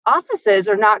offices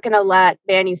are not going to let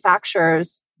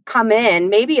manufacturers come in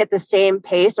maybe at the same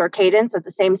pace or cadence, at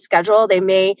the same schedule. They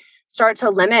may start to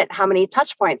limit how many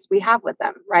touch points we have with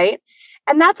them, right?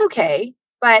 And that's okay.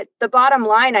 But the bottom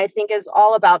line, I think, is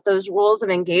all about those rules of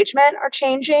engagement are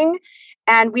changing,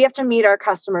 and we have to meet our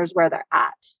customers where they're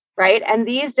at, right? And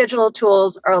these digital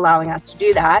tools are allowing us to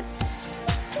do that.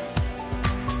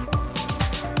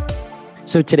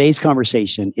 So today's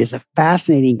conversation is a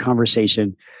fascinating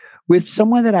conversation with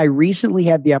someone that I recently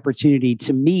had the opportunity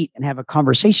to meet and have a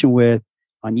conversation with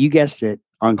on, you guessed it,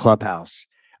 on Clubhouse.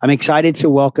 I'm excited to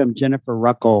welcome Jennifer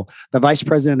Ruckel, the Vice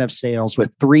President of Sales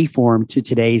with 3Form, to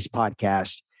today's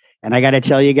podcast. And I got to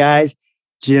tell you guys,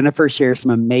 Jennifer shares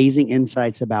some amazing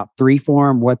insights about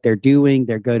 3Form, what they're doing,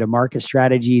 their go-to-market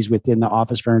strategies within the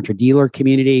office furniture dealer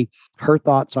community, her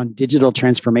thoughts on digital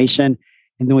transformation.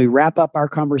 And then we wrap up our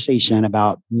conversation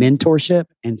about mentorship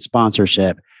and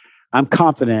sponsorship. I'm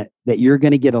confident that you're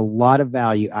going to get a lot of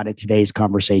value out of today's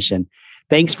conversation.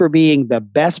 Thanks for being the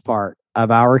best part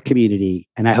of our community,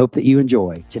 and I hope that you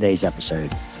enjoy today's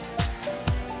episode.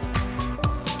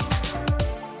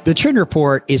 The Trend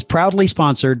Report is proudly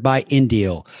sponsored by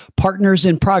Indeal, partners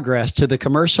in progress to the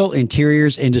commercial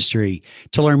interiors industry.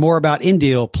 To learn more about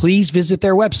Indeal, please visit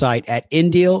their website at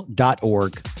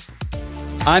indeal.org.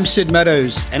 I'm Sid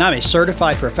Meadows, and I'm a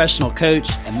certified professional coach,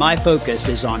 and my focus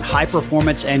is on high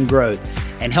performance and growth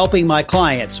and helping my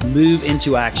clients move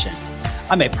into action.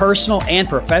 I'm a personal and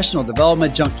professional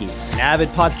development junkie, an avid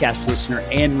podcast listener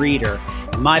and reader,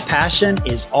 and my passion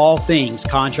is all things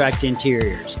contract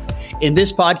interiors. In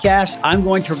this podcast, I'm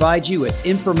going to provide you with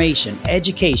information,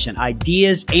 education,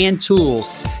 ideas, and tools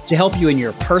to help you in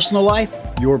your personal life,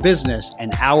 your business,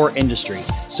 and our industry.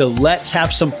 So let's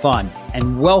have some fun,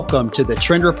 and welcome to the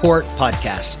Trend Report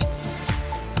podcast.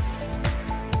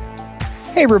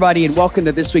 Hey, everybody, and welcome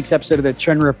to this week's episode of the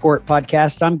Trend Report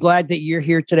podcast. I'm glad that you're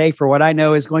here today for what I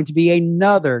know is going to be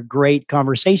another great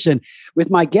conversation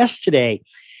with my guest today.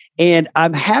 And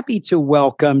I'm happy to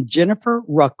welcome Jennifer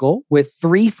Ruckel with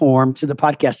 3Form to the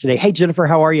podcast today. Hey, Jennifer,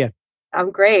 how are you?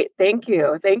 I'm great. Thank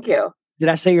you. Thank you. Did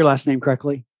I say your last name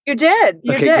correctly? You did.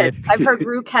 You Okay, did. good. I've heard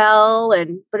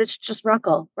Ruckel, but it's just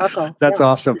Ruckel. Ruckel. That's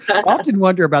awesome. I often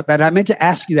wonder about that. I meant to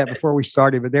ask you that before we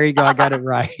started, but there you go. I got it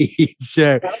right.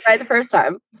 So, That was right the first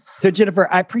time. So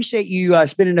Jennifer, I appreciate you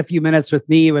spending a few minutes with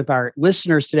me, with our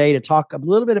listeners today, to talk a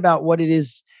little bit about what it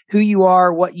is, who you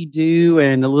are, what you do,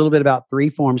 and a little bit about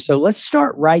 3Form. So let's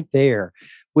start right there.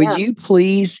 Would you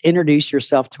please introduce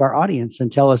yourself to our audience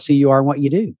and tell us who you are and what you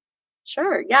do?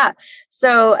 Sure. Yeah.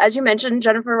 So as you mentioned,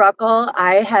 Jennifer Ruckel,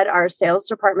 I head our sales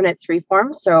department at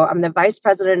 3Form. So I'm the vice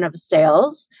president of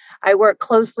sales. I work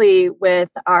closely with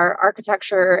our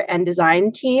architecture and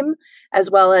design team,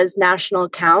 as well as national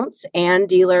accounts and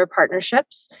dealer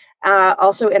partnerships,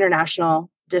 also international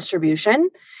distribution.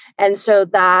 And so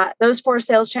those 4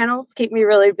 sales channels keep me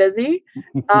really busy.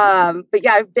 But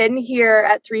yeah, I've been here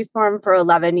at 3Form for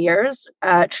 11 years,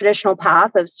 traditional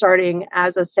path of starting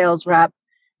as a sales rep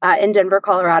in Denver,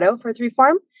 Colorado for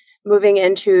 3Form, moving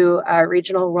into a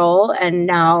regional role. And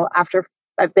now after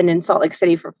I've been in Salt Lake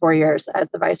City for 4 years as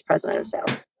the vice president of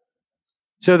sales.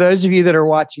 So those of you that are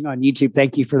watching on YouTube,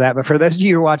 thank you for that. But for those of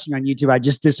you who are watching on YouTube, I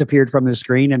just disappeared from the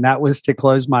screen, and that was to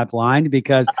close my blind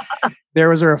because there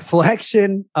was a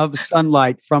reflection of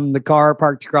sunlight from the car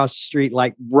parked across the street,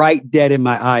 like right dead in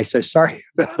my eye. So sorry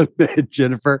about that,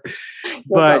 Jennifer.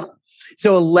 But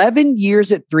so 11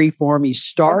 years at 3Form, you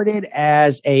started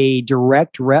as a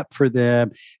direct rep for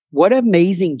them. What an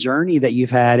amazing journey that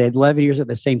you've had at 11 years at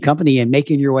the same company and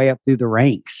making your way up through the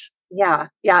ranks. Yeah.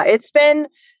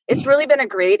 It's really been a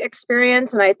great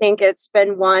experience. And I think it's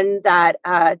been one that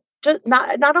just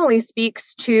not only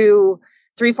speaks to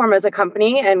 3Form as a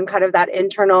company and kind of that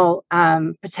internal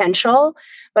potential,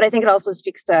 but I think it also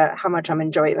speaks to how much I'm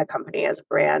enjoying the company as a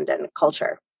brand and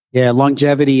culture. Yeah,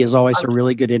 longevity is always a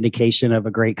really good indication of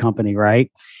a great company,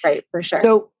 right? Right, for sure.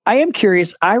 So I am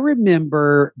curious. I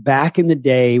remember back in the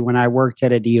day when I worked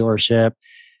at a dealership,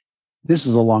 this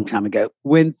is a long time ago,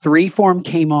 when 3Form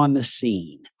came on the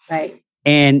scene. Right.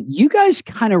 And you guys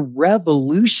kind of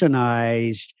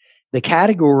revolutionized the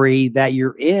category that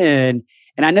you're in.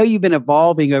 And I know you've been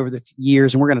evolving over the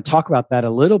years, and we're going to talk about that a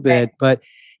little bit. Right. But,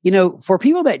 for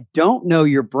people that don't know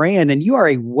your brand, and you are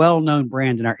a well-known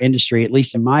brand in our industry, at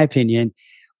least in my opinion,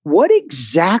 what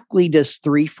exactly does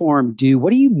 3Form do?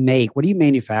 What do you make? What do you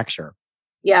manufacture?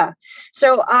 Yeah.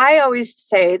 So I always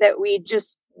say that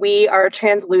we are a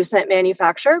translucent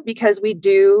manufacturer because we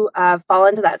do fall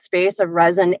into that space of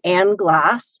resin and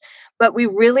glass, but we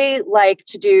really like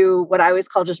to do what I always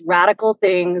call just radical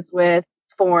things with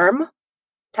form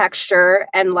texture,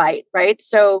 and light, right?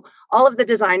 So all of the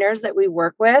designers that we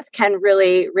work with can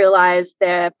really realize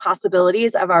the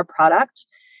possibilities of our product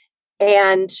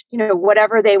and,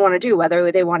 whatever they want to do,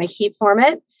 whether they want to heat form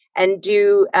it and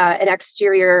do an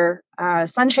exterior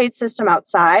sunshade system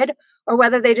outside, or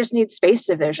whether they just need space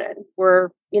division. We're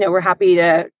happy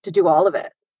to do all of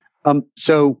it.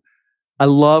 So I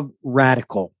love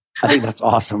radical. I think that's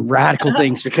awesome. Radical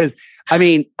things, because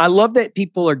I love that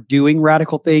people are doing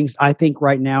radical things. I think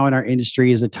right now in our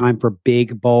industry is a time for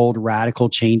big, bold, radical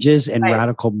changes and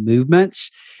radical movements.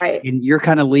 Right. And you're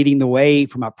kind of leading the way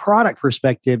from a product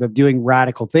perspective of doing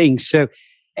radical things. So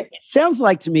it sounds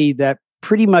like to me that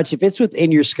pretty much if it's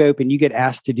within your scope and you get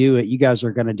asked to do it, you guys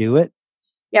are going to do it.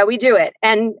 Yeah, we do it.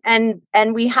 And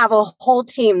we have a whole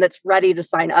team that's ready to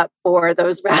sign up for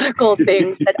those radical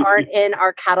things that aren't in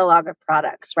our catalog of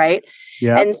products, right?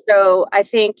 Yeah. And so I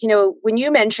think, when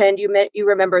you mentioned you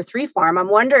remember 3form, I'm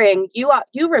wondering, you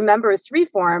remember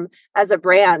 3form as a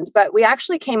brand, but we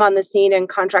actually came on the scene in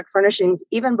contract furnishings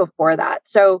even before that.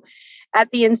 So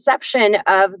at the inception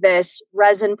of this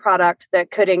resin product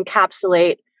that could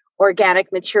encapsulate organic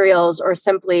materials or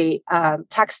simply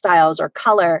textiles or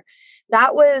color,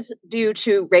 that was due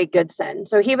to Ray Goodson.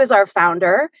 So he was our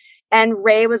founder, and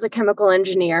Ray was a chemical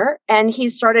engineer, and he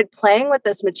started playing with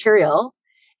this material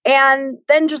and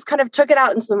then just kind of took it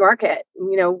out into the market.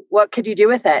 What could you do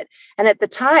with it? And at the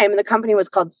time, the company was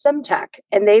called Simtech,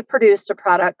 and they produced a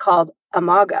product called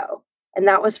Imago, and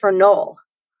that was for Knoll.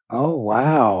 Oh,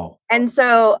 wow. And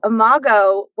so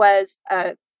Imago was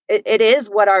it is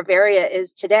what our Varia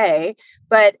is today.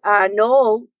 But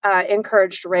Knoll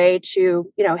encouraged Ray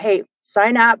to, hey,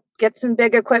 sign up, get some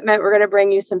big equipment. We're going to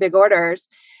bring you some big orders.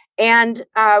 And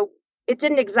it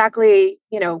didn't exactly,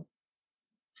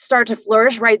 start to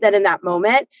flourish right then in that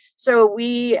moment. So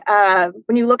we,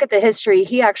 when you look at the history,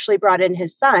 he actually brought in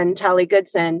his son, Tally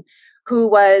Goodson, who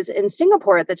was in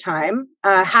Singapore at the time,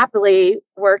 happily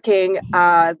working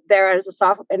there as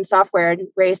in software. And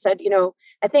Ray said,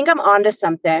 I think I'm onto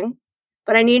something,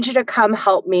 but I need you to come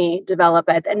help me develop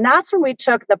it. And that's when we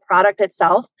took the product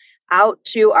itself out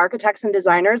to architects and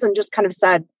designers and just kind of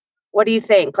said, what do you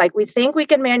think? Like, we think we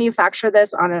can manufacture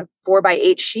this on a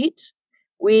 4x8 sheet.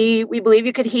 We believe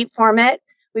you could heat form it.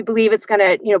 We believe it's going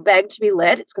to, beg to be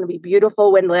lit. It's going to be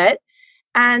beautiful when lit.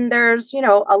 And there's,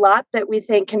 a lot that we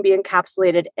think can be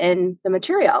encapsulated in the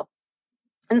material.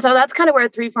 And so that's kind of where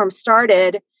 3form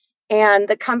started. And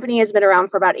the company has been around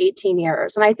for about 18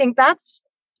 years. And I think that's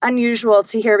unusual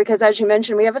to hear because, as you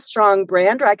mentioned, we have a strong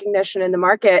brand recognition in the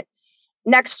market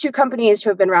next to companies who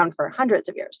have been around for hundreds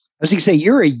of years. I was going to say,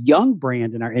 you're a young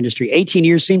brand in our industry. 18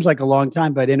 years seems like a long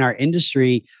time, but in our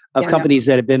industry of companies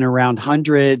that have been around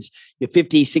hundreds,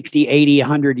 50, 60, 80,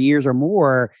 100 years or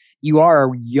more, you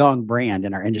are a young brand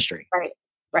in our industry.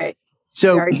 Right.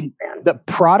 So the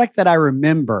product that I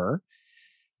remember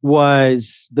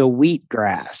was the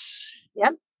wheatgrass.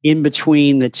 Yep. In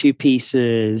between the two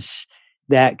pieces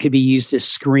that could be used as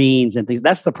screens and things.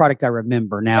 That's the product I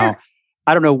remember. Now,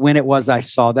 I don't know when it was I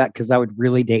saw that because I would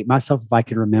really date myself if I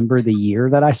could remember the year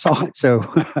that I saw it. So,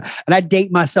 and I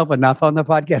date myself enough on the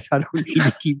podcast. I don't need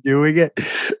to keep doing it.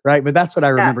 Right. But that's what I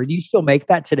remember. Do you still make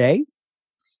that today?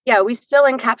 Yeah, we still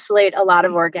encapsulate a lot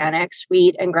of organics.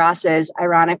 Wheat and grasses,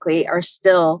 ironically, are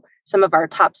still some of our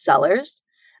top sellers.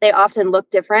 They often look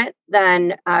different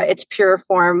than its pure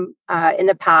form in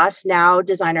the past. Now,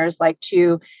 designers like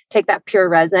to take that pure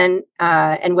resin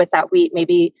and with that wheat,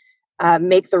 maybe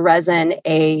make the resin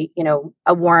a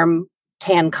warm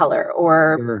tan color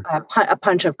or a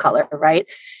punch of color, right?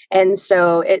 And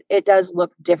so it does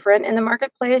look different in the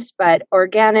marketplace, but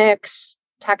organics,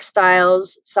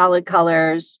 textiles, solid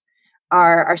colors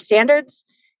are our standards.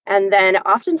 And then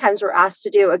oftentimes we're asked to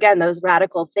do, again, those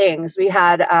radical things. We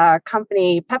had a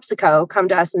company, PepsiCo, come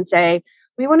to us and say,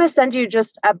 we want to send you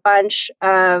just a bunch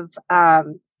of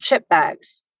chip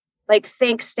bags, like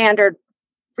think standard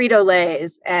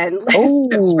Frito-Lays and Lay's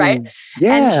chips, right?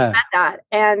 Yeah. And we had that.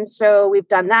 And so we've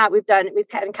done that. We've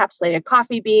encapsulated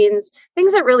coffee beans,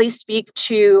 things that really speak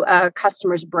to a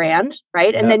customer's brand,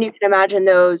 right? And then you can imagine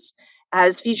those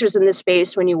as features in the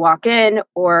space when you walk in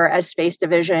or as space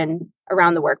division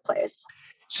around the workplace.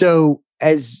 So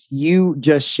as you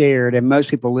just shared, and most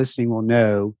people listening will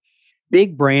know,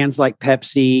 big brands like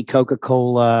Pepsi,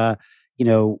 Coca-Cola,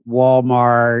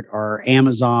 Walmart or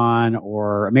Amazon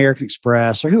or American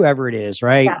Express or whoever it is,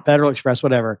 right? Yeah. Federal Express,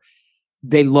 whatever.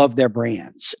 They love their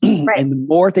brands. Right. And the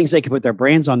more things they can put their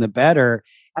brands on, the better.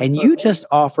 Absolutely. And you just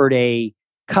offered a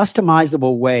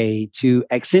customizable way to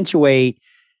accentuate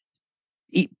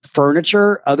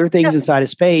furniture, other things inside a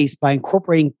space by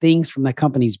incorporating things from the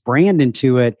company's brand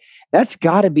into it. That's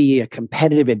got to be a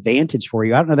competitive advantage for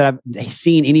you. I don't know that I've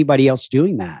seen anybody else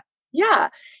doing that. Yeah.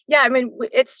 Yeah. I mean,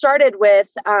 it started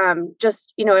with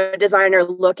just, a designer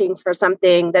looking for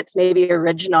something that's maybe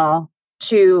original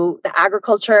to the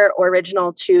agriculture or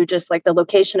original to just like the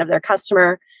location of their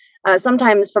customer.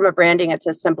 Sometimes from a branding, it's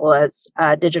as simple as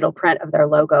a digital print of their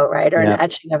logo, right? Or an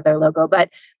etching of their logo.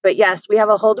 But yes, we have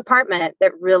a whole department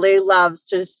that really loves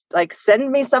to just like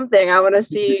send me something. I want to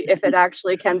see if it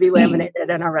actually can be laminated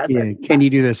in a resin. Yeah. Can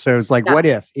you do this? So it's like, what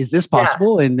if? Is this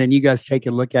possible? And then you guys take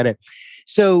a look at it.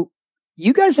 So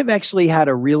you guys have actually had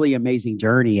a really amazing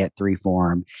journey at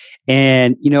 3form.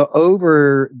 And,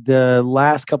 over the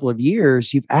last couple of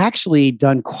years, you've actually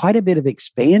done quite a bit of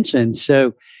expansion.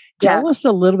 So tell us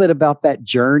a little bit about that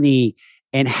journey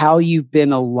and how you've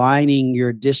been aligning your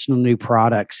additional new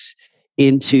products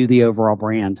into the overall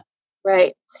brand.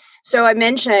 Right. So I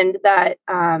mentioned that,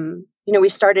 we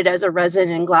started as a resin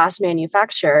and glass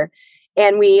manufacturer,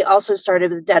 and we also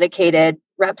started with dedicated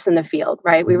reps in the field,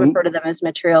 right? We refer to them as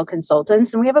material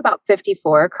consultants, and we have about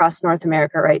 54 across North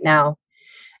America right now.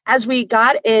 As we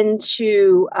got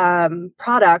into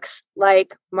products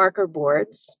like marker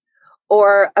boards,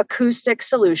 or acoustic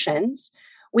solutions,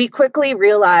 we quickly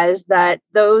realized that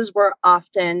those were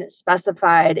often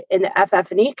specified in the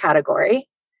FF&E category,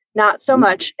 not so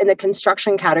much in the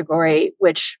construction category,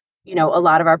 which, a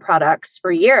lot of our products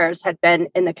for years had been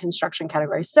in the construction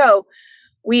category. So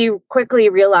we quickly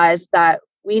realized that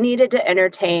we needed to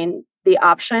entertain the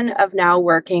option of now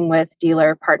working with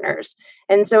dealer partners.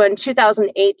 And so in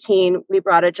 2018, we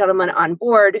brought a gentleman on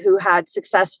board who had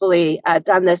successfully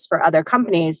done this for other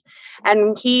companies.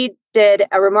 And he did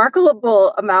a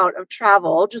remarkable amount of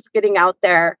travel, just getting out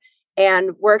there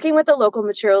and working with a local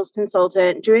materials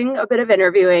consultant, doing a bit of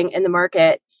interviewing in the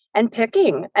market and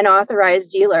picking an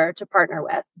authorized dealer to partner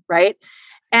with, right?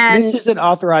 And this is an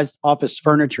authorized office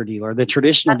furniture dealer, the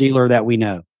traditional dealer that we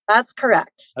know. That's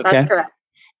correct. Okay. That's correct.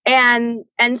 And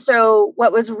so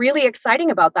what was really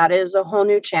exciting about that is a whole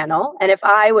new channel. And if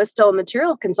I was still a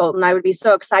material consultant, I would be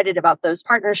so excited about those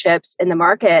partnerships in the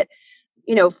market,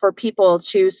 for people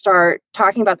to start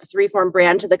talking about the 3form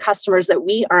brand to the customers that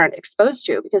we aren't exposed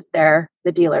to because they're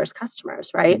the dealer's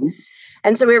customers, right? Mm-hmm.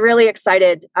 And so we're really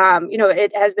excited.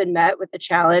 It has been met with the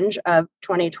challenge of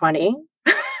 2020.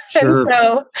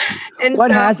 Sure.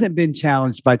 What hasn't been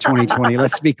challenged by 2020?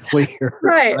 Let's be clear.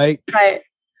 Right.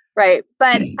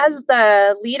 But as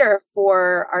the leader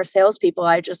for our salespeople,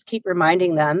 I just keep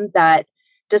reminding them that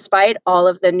despite all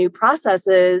of the new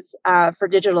processes for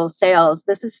digital sales,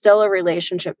 this is still a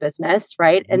relationship business,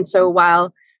 right? And so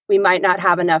while we might not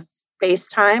have enough face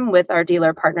time with our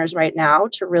dealer partners right now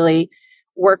to really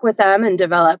work with them and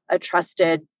develop a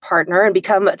trusted partner and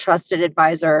become a trusted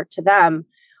advisor to them,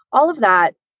 all of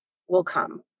that will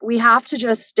come. We have to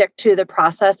just stick to the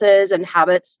processes and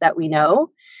habits that we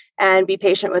know and be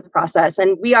patient with the process.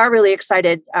 And we are really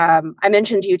excited. I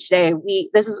mentioned to you today, we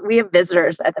have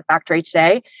visitors at the factory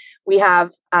today. We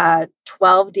have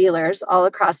 12 dealers all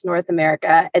across North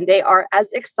America, and they are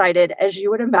as excited as you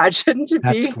would imagine to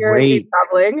be here and be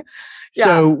traveling. Yeah.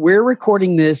 So we're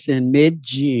recording this in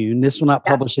mid-June. This will not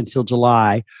publish until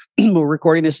July. We're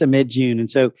recording this in mid-June. And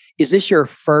so is this your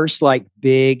first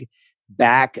big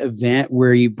back event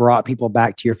where you brought people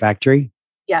back to your factory?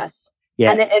 Yes.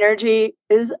 Yeah. And the energy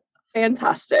is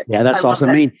fantastic. Yeah, that's awesome.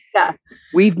 I mean,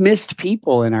 we've missed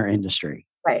people in our industry.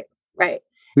 Right.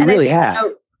 We really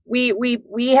have.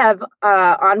 We have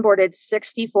onboarded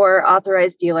 64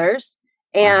 authorized dealers.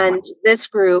 And this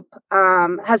group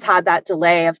has had that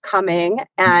delay of coming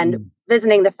and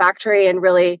visiting the factory and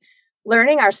really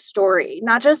learning our story,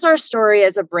 not just our story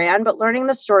as a brand, but learning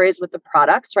the stories with the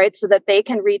products, right? So that they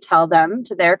can retell them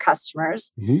to their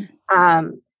customers.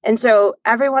 And so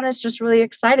everyone is just really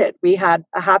excited. We had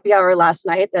a happy hour last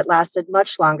night that lasted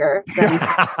much longer than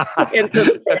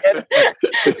anticipated.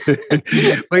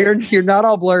 Well, you're not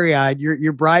all blurry-eyed.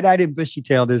 You're bright-eyed and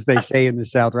bushy-tailed, as they say in the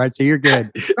South, right? So you're good.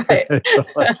 Right. That's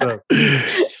awesome.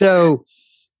 So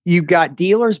you've got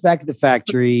dealers back at the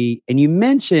factory, and you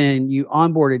mentioned you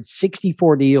onboarded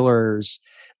 64 dealers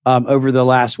over the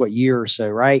last, year or so,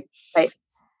 right? Right.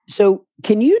 So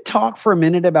can you talk for a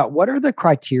minute about what are the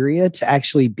criteria to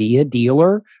actually be a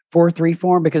dealer for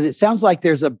 3form? Because it sounds like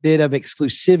there's a bit of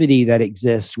exclusivity that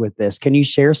exists with this. Can you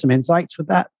share some insights with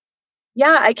that?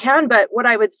 Yeah, I can. But what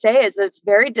I would say is it's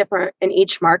very different in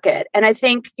each market. And I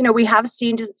think, we have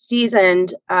seen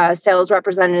seasoned sales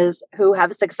representatives who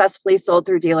have successfully sold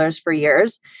through dealers for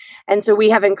years. And so we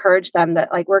have encouraged them that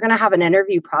we're going to have an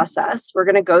interview process. We're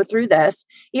going to go through this,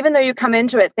 even though you come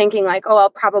into it thinking oh, I'll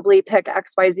probably pick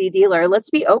XYZ dealer. Let's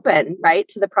be open, right,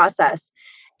 to the process.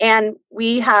 And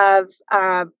we have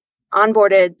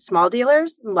onboarded small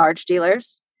dealers, large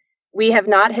dealers. We have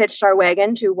not hitched our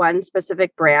wagon to one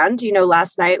specific brand.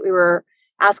 Last night we were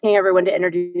asking everyone to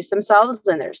introduce themselves,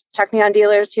 and there's Technion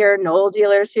dealers here, Knoll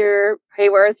dealers here,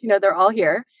 Hayworth, they're all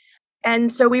here.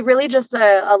 And so we really just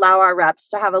allow our reps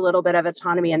to have a little bit of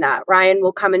autonomy in that. Ryan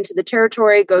will come into the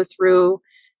territory, go through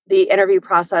the interview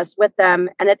process with them.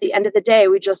 And at the end of the day,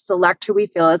 we just select who we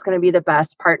feel is going to be the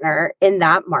best partner in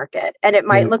that market. And it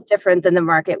might look different than the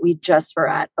market we just were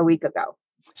at a week ago.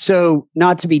 So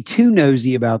not to be too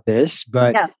nosy about this,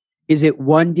 but is it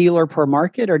one dealer per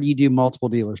market or do you do multiple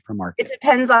dealers per market? It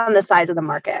depends on the size of the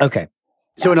market. Okay.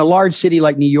 So in a large city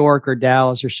like New York or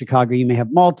Dallas or Chicago, you may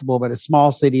have multiple, but a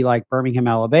small city like Birmingham,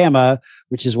 Alabama,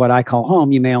 which is what I call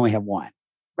home, you may only have one.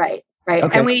 Right.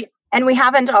 Okay. And we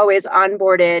haven't always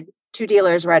onboarded two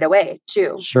dealers right away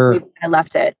too. Sure. We've kind of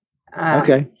left it.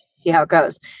 Okay. See how it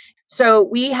goes. So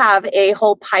we have a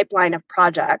whole pipeline of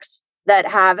projects that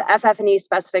have FF&E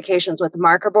specifications with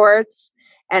marker boards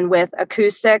and with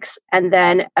acoustics, and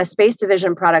then a space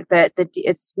division product that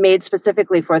it's made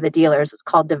specifically for the dealers. It's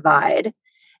called Divide.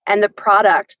 And the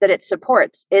product that it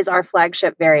supports is our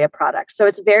flagship Varia product. So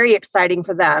it's very exciting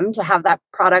for them to have that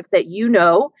product that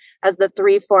as the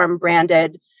 3Form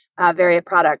branded Varia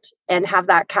product and have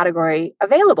that category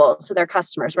available to their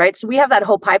customers, right? So we have that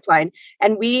whole pipeline,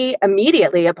 and we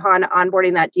immediately upon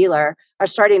onboarding that dealer are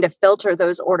starting to filter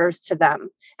those orders to them.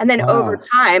 And then over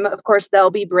time, of course, they'll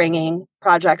be bringing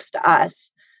projects to us.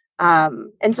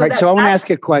 And so, so I want to ask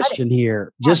a question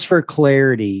here, just for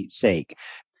clarity's sake.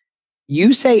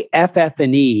 You say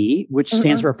FF&E, which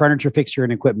stands for furniture, fixture,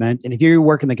 and equipment. And if you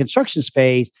work in the construction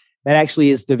space, that actually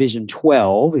is Division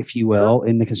 12, if you will,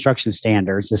 in the construction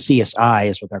standards. The CSI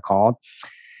is what they're called.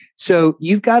 So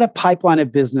you've got a pipeline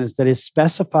of business that is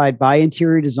specified by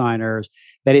interior designers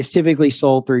that is typically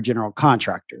sold through general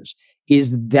contractors.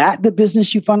 Is that the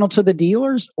business you funnel to the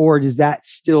dealers, or does that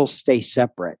still stay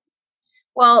separate?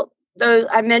 Well,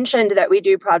 I mentioned that we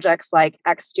do projects like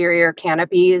exterior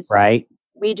canopies. Right.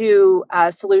 We do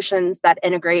solutions that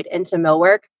integrate into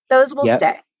millwork. Those will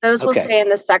stay. Those will stay in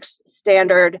the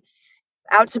standard.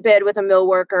 Out to bid with a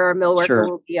millworker. A millworker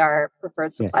will be our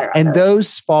preferred supplier. And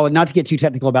those fall, not to get too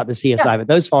technical about the CSI, but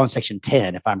those fall in Section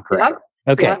 10, if I'm correct.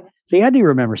 Okay. Yeah. See, I do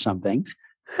remember some things.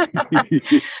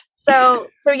 So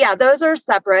those are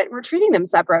separate. We're treating them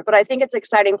separate, but I think it's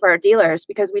exciting for our dealers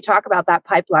because we talk about that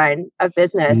pipeline of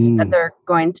business that they're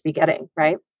going to be getting,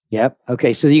 right? Yep.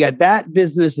 Okay. So you got that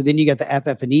business, and then you got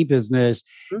the FF&E business.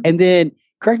 And then,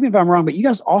 correct me if I'm wrong, but you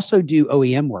guys also do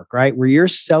OEM work, right? Where you're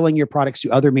selling your products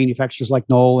to other manufacturers like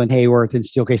Knoll and Hayworth and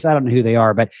Steelcase. I don't know who they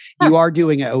are, but you are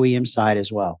doing an OEM side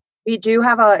as well. We do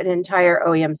have an entire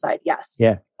OEM side. Yes.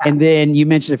 Yeah. And then you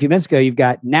mentioned a few minutes ago, you've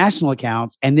got national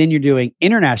accounts, and then you're doing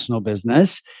international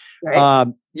business. Right.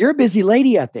 You're a busy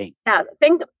lady, I think. Yeah. I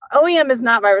think OEM is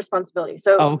not my responsibility.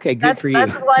 So okay, good for you.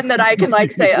 That's one that I can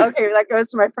say, okay, that goes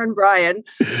to my friend Brian.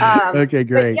 Okay,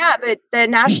 great. But the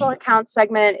national account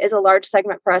segment is a large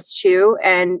segment for us too.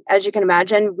 And as you can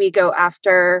imagine, we go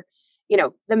after,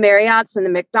 the Marriotts and the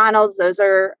McDonald's. Those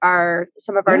are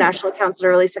some of our national accounts that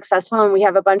are really successful. And we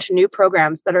have a bunch of new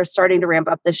programs that are starting to ramp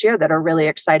up this year that are really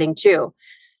exciting too.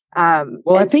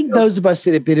 I think those of us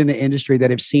that have been in the industry that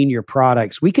have seen your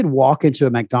products, we could walk into a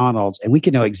McDonald's and we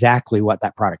could know exactly what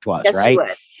that product was, right? We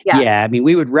would. Yeah. I mean,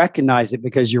 we would recognize it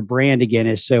because your brand, again,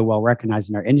 is so well recognized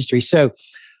in our industry. So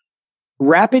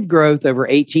rapid growth over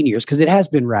 18 years, because it has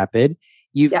been rapid.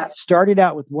 You've started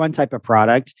out with one type of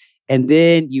product, and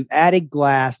then you've added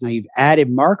glass. Now you've added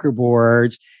marker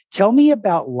boards. Tell me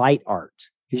about Light Art,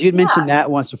 because you'd mentioned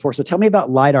that once before. So tell me about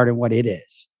Light Art and what it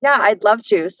is. Yeah, I'd love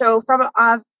to. So from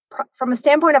a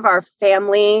standpoint of our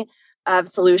family of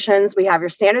solutions, we have your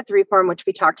standard 3Form, which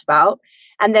we talked about,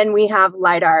 and then we have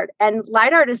Light Art. And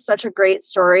Light Art is such a great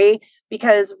story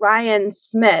because Ryan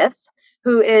Smith,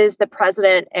 who is the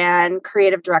president and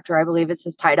creative director, I believe is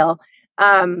his title,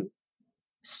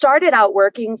 started out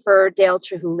working for Dale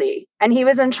Chihuly. And he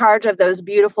was in charge of those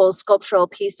beautiful sculptural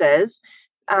pieces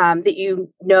that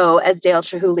you know as Dale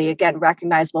Chihuly, again,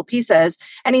 recognizable pieces.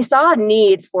 And he saw a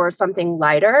need for something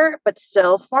lighter, but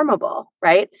still formable,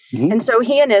 right? Mm-hmm. And so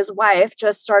he and his wife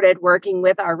just started working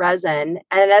with our resin.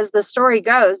 And as the story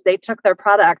goes, they took their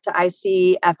product to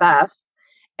ICFF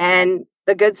and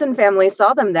the Goodson family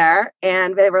saw them there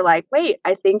and they were like, wait,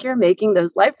 I think you're making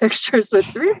those light fixtures with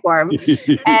 3form.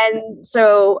 And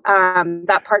so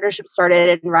that partnership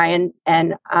started, and Ryan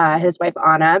and his wife,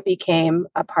 Anna, became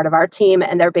a part of our team,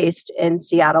 and they're based in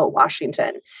Seattle,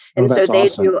 Washington. And so they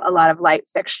do a lot of light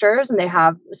fixtures, and they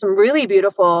have some really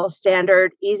beautiful,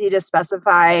 standard, easy to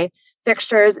specify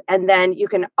fixtures. And then you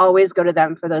can always go to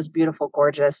them for those beautiful,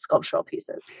 gorgeous sculptural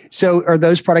pieces. So are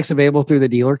those products available through the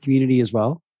dealer community as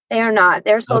well? They are not.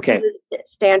 They're sold through the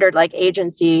standard like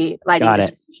agency lighting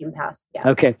distribution path. Yeah.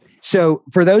 Okay. So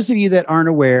for those of you that aren't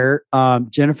aware,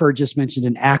 Jennifer just mentioned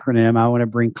an acronym I want to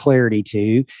bring clarity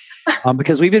to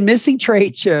because we've been missing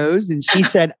trade shows, and she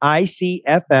said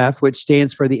ICFF, which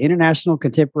stands for the International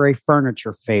Contemporary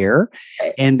Furniture Fair.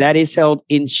 Okay. And that is held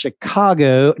in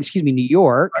New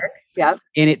York. Yeah.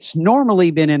 And it's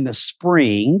normally been in the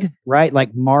spring, right?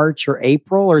 Like March or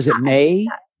April, or is it May?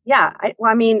 Yeah.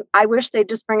 I wish they'd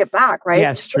just bring it back, right?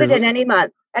 Yes, Put it in any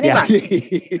month. Well,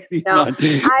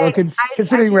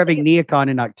 considering we're having NeoCon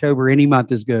in October, any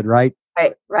month is good, right?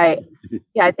 Right.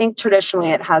 Yeah, I think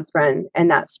traditionally it has been in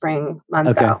that spring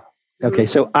month, though. Okay,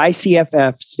 so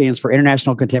ICFF stands for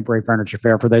International Contemporary Furniture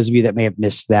Fair, for those of you that may have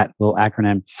missed that little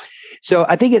acronym. So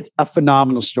I think it's a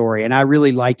phenomenal story, and I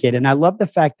really like it. And I love the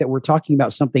fact that we're talking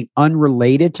about something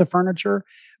unrelated to furniture,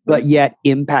 but yet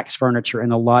impacts furniture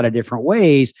in a lot of different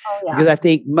ways. Because I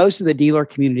think most of the dealer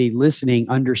community listening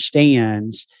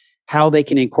understands how they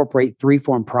can incorporate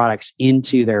 3form products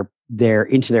into their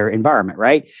environment,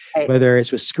 right? Whether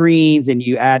it's with screens and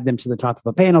you add them to the top of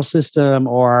a panel system,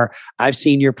 or I've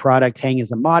seen your product hang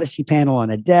as a modesty panel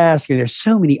on a desk. And there's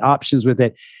so many options with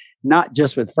it, not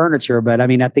just with furniture, but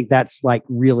I think that's like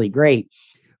really great.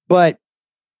 But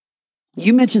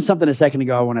you mentioned something a second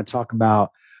ago I want to talk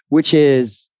about, which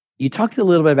is you talked a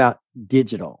little bit about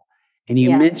digital, and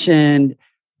you mentioned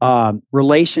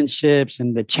relationships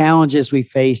and the challenges we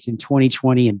faced in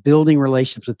 2020 and building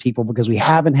relationships with people because we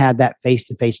haven't had that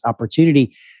face-to-face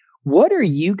opportunity. What are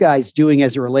you guys doing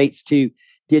as it relates to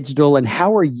digital, and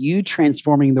how are you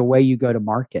transforming the way you go to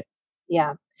market?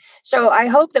 Yeah. So I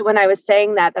hope that when I was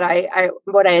saying that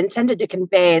what I intended to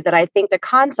convey, that I think the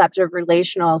concept of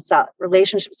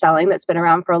relationship selling that's been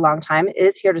around for a long time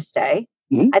is here to stay.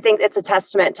 Mm-hmm. I think it's a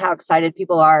testament to how excited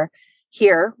people are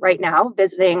here right now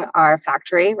visiting our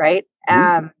factory, right?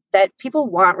 Mm-hmm. That people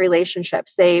want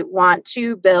relationships. They want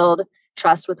to build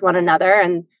trust with one another.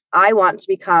 And I want to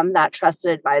become that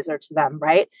trusted advisor to them,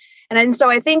 right? And so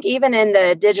I think even in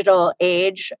the digital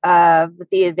age of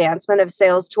the advancement of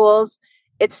sales tools,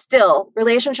 it's still,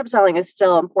 relationship selling is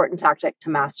still an important tactic to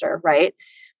master, right?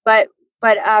 But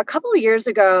a couple of years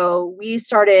ago, we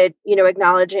started,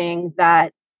 acknowledging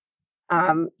that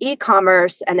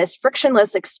e-commerce and this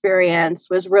frictionless experience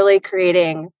was really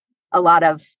creating a lot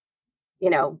of,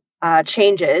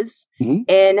 changes mm-hmm.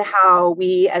 in how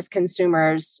we as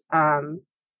consumers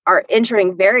are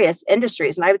entering various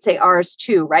industries. And I would say ours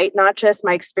too, right? Not just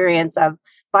my experience of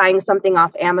buying something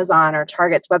off Amazon or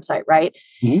Target's website, right?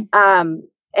 Mm-hmm.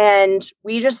 And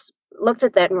we just looked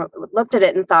at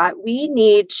it and thought we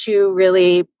need to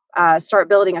really start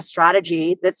building a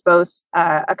strategy that's both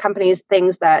accompanies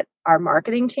things that our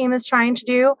marketing team is trying to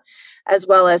do, as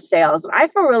well as sales. And I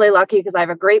feel really lucky because I have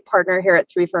a great partner here at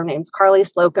 3form named Carly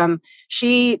Slocum.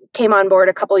 She came on board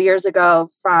a couple of years ago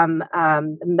from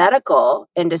the medical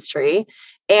industry,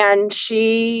 and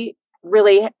she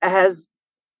really has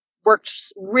worked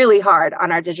really hard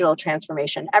on our digital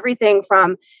transformation. Everything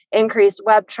from increased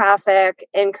web traffic,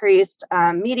 increased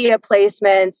media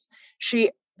placements.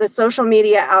 The social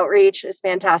media outreach is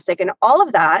fantastic. And all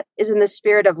of that is in the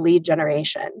spirit of lead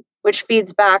generation, which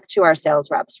feeds back to our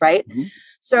sales reps, right? Mm-hmm.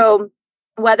 So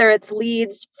whether it's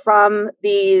leads from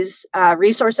these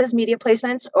resources, media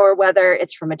placements, or whether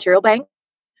it's from Material Bank,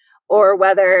 or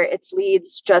whether it's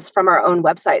leads just from our own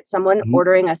website, someone mm-hmm.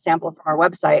 ordering a sample from our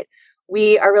website,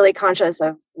 we are really conscious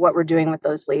of what we're doing with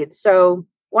those leads. So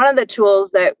one of the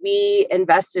tools that we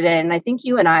invested in, I think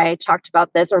you and I talked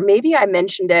about this, or maybe I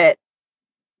mentioned it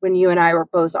when you and I were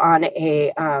both on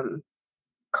a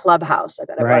Clubhouse. I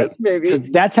bet it was, maybe.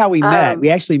 That's how we met. We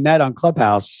actually met on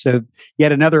Clubhouse. So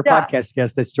yet another podcast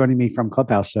guest that's joining me from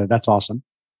Clubhouse. So that's awesome.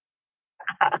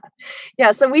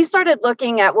 So we started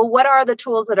looking at, what are the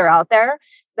tools that are out there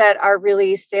that are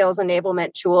really sales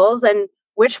enablement tools, and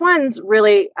which ones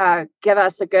really give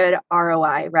us a good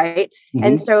ROI, right? Mm-hmm.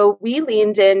 And so we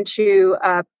leaned into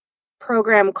a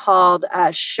program called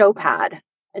Showpad.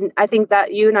 And I think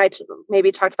that you and I maybe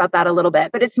talked about that a little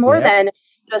bit, but it's more than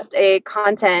just a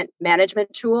content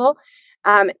management tool.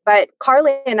 But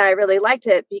Carly and I really liked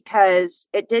it because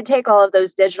it did take all of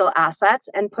those digital assets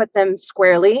and put them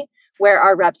squarely where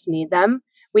our reps need them.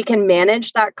 We can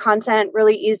manage that content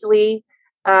really easily.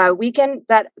 We can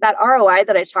that ROI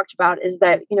that I talked about is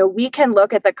that, we can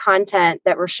look at the content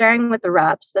that we're sharing with the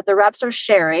reps, that the reps are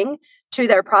sharing to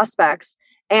their prospects,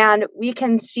 and we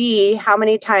can see how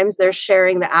many times they're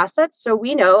sharing the assets. So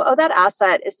we know, oh, that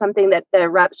asset is something that the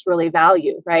reps really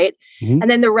value, right? Mm-hmm. And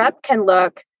then the rep can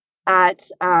look at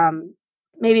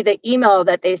maybe the email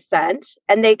that they sent,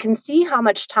 and they can see how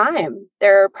much time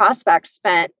their prospect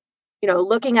spent,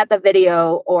 looking at the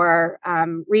video or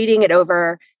reading it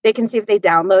over. They can see if they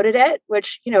downloaded it,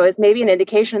 which, is maybe an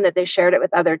indication that they shared it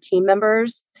with other team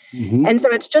members. Mm-hmm. And so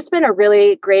it's just been a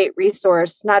really great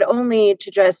resource, not only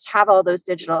to just have all those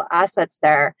digital assets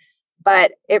there,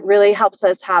 but it really helps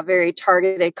us have very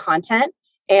targeted content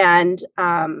and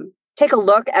take a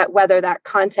look at whether that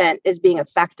content is being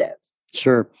effective.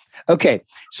 Sure. Okay.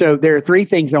 So there are three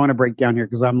things I want to break down here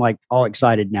because I'm like all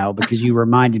excited now because you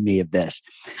reminded me of this.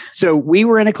 So we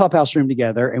were in a Clubhouse room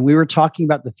together and we were talking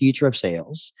about the future of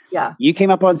sales. Yeah. You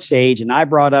came up on stage and I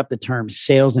brought up the term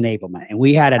sales enablement, and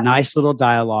we had a nice little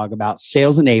dialogue about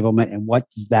sales enablement and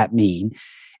what does that mean.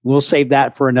 We'll save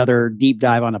that for another deep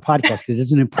dive on the podcast because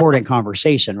it's an important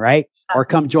conversation, right? Or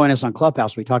come join us on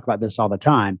Clubhouse. We talk about this all the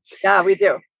time. Yeah, we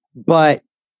do. But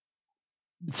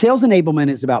sales enablement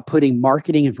is about putting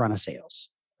marketing in front of sales,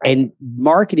 and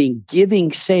marketing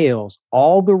giving sales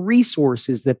all the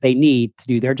resources that they need to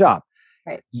do their job.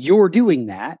 Right. You're doing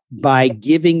that by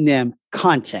giving them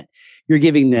content. You're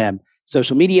giving them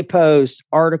social media posts,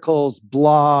 articles,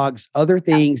 blogs, other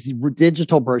things,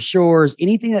 digital brochures,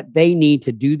 anything that they need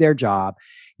to do their job.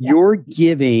 Yeah. You're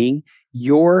giving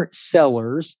your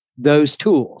sellers those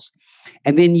tools.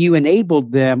 And then you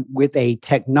enabled them with a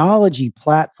technology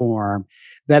platform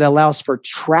that allows for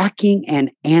tracking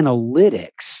and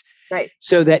analytics. Right.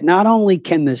 So that not only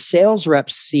can the sales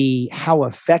reps see how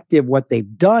effective what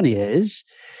they've done is,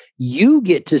 you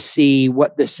get to see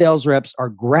what the sales reps are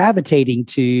gravitating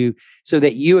to so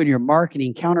that you and your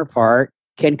marketing counterpart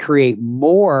can create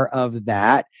more of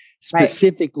that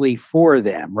specifically for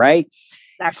them, right?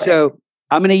 Exactly. So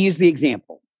I'm going to use the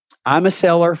example. I'm a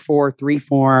seller for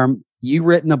 3Form. You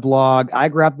written a blog. I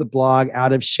grabbed the blog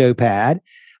out of Showpad.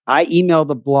 I emailed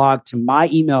the blog to my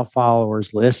email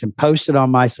followers list and posted on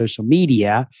my social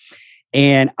media.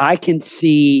 And I can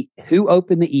see who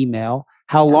opened the email,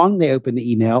 how long they opened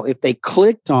the email, if they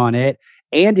clicked on it,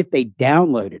 and if they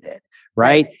downloaded it,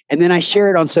 right? And then I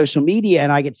share it on social media,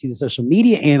 and I get to see the social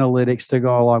media analytics to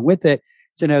go along with it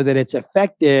to know that it's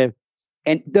effective.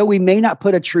 And though we may not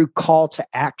put a true call to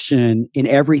action in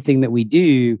everything that we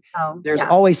do, there's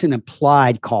always an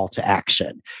implied call to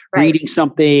action. Right. Reading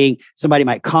something, somebody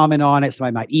might comment on it,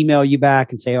 somebody might email you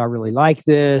back and say, oh, I really like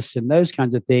this, and those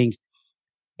kinds of things.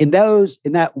 In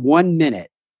that 1 minute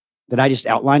that I just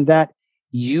outlined that,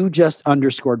 you just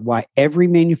underscored why every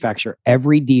manufacturer,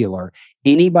 every dealer,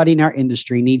 anybody in our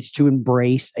industry needs to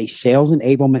embrace a sales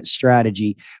enablement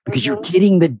strategy because you're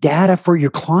getting the data for your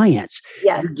clients.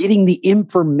 Yes. You're getting the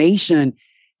information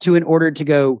in order to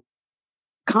go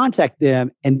contact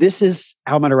them. And this is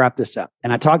how I'm going to wrap this up.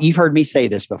 And you've heard me say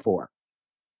this before.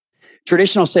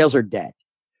 Traditional sales are dead.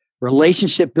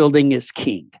 Relationship building is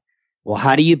king. Well,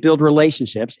 how do you build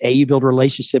relationships? You build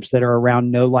relationships that are around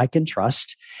know, like, and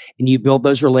trust. And you build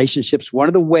those relationships. One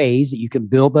of the ways that you can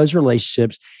build those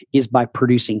relationships is by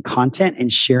producing content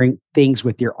and sharing things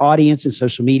with your audience and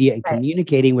social media and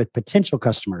communicating with potential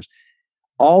customers.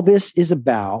 All this is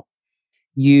about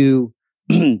you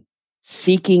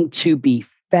seeking to be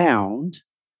found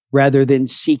rather than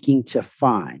seeking to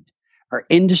find. Our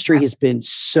industry has been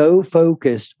so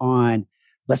focused on,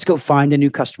 let's go find a new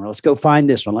customer. Let's go find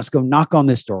this one. Let's go knock on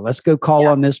this door. Let's go call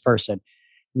on this person.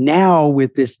 Now,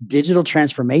 with this digital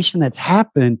transformation that's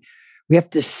happened, we have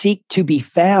to seek to be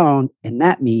found. And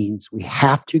that means we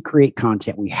have to create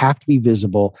content. We have to be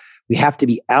visible. We have to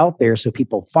be out there so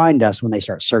people find us when they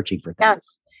start searching for things.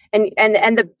 Yeah.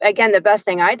 And the best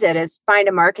thing I did is find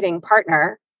a marketing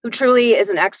partner who truly is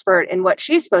an expert in what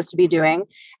she's supposed to be doing.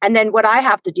 And then what I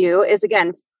have to do is,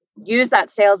 again, use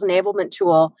that sales enablement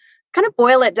tool, kind of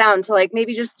boil it down to like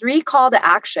maybe just 3 call to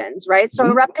actions, right? So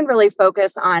a rep can really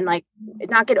focus on like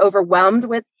not get overwhelmed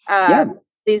with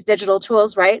these digital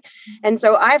tools, right? And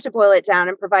so I have to boil it down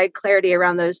and provide clarity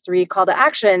around those 3 call to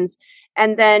actions.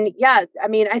 And then,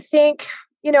 I think,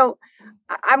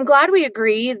 I'm glad we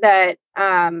agree that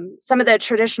some of the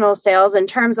traditional sales in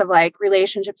terms of like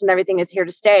relationships and everything is here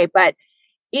to stay. But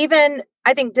even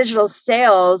I think digital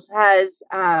sales has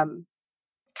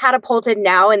catapulted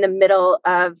now in the middle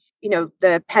of,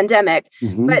 the pandemic.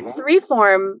 Mm-hmm. But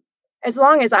 3Form, as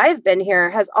long as I've been here,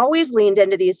 has always leaned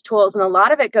into these tools. And a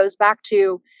lot of it goes back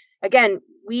to, again,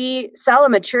 we sell a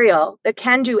material that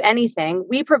can do anything.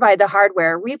 We provide the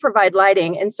hardware, we provide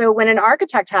lighting. And so when an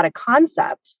architect had a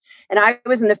concept and I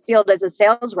was in the field as a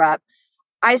sales rep,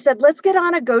 I said, let's get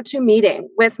on a go-to meeting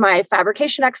with my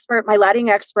fabrication expert, my lighting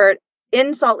expert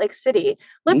in Salt Lake City.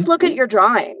 Let's look at your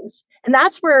drawings. And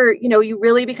that's where, you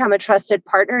really become a trusted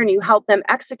partner and you help them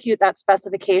execute that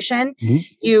specification.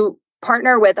 You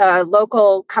partner with a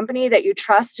local company that you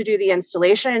trust to do the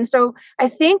installation. And so I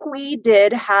think we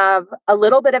did have a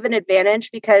little bit of an advantage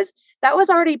because that was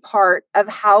already part of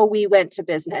how we went to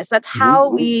business. That's how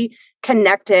we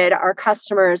connected our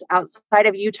customers outside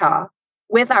of Utah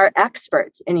with our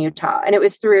experts in Utah. And it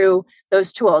was through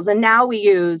those tools. And now we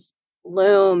use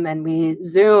Loom and we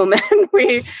Zoom and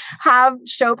we have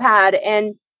Showpad.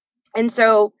 And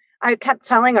so I kept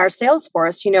telling our sales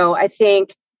force, I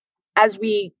think as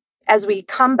we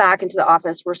come back into the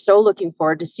office, we're so looking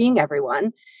forward to seeing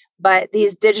everyone, but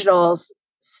these digital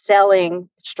selling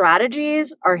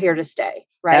strategies are here to stay,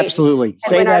 right? Absolutely.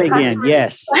 Say that again.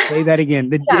 Yes. Say that again.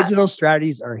 The digital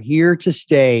strategies are here to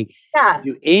stay. Yeah.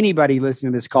 To anybody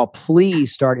listening to this call,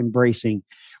 please start embracing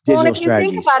digital strategies. Well, if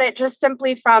you think about it just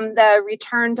simply from the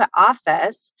return to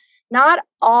office, not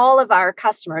all of our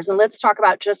customers, and let's talk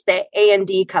about just the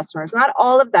A&D customers, not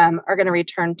all of them are going to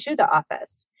return to the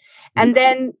office. And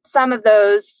then some of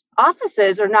those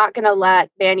offices are not going to let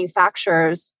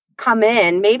manufacturers come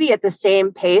in, maybe at the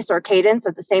same pace or cadence,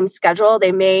 at the same schedule.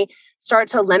 They may start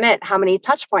to limit how many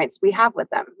touch points we have with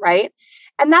them, right?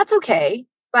 And that's okay.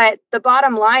 But the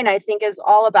bottom line, I think, is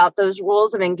all about those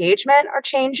rules of engagement are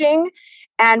changing.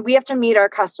 And we have to meet our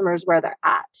customers where they're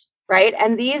at, right?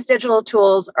 And these digital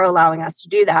tools are allowing us to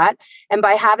do that. And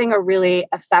by having a really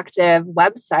effective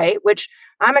website, which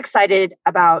I'm excited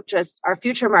about just our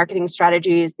future marketing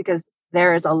strategies, because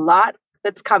there is a lot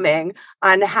that's coming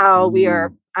on how we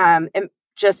are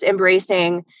just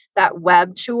embracing that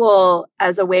web tool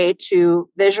as a way to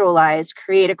visualize,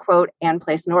 create a quote, and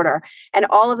place an order. And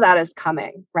all of that is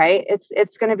coming, right?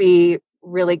 It's going to be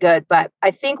really good. But I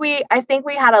think we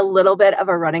had a little bit of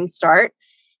a running start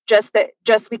just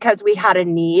because we had a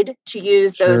need to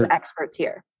use those experts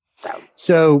here.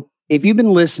 So if you've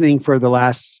been listening for the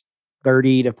last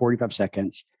 30 to 45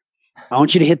 seconds, I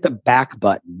want you to hit the back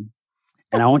button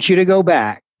and I want you to go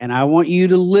back and I want you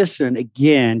to listen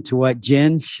again to what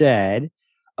Jen said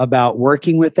about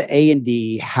working with the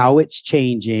A&D, how it's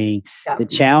changing, the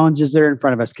challenges that are in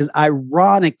front of us. Because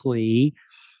ironically,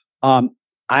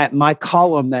 my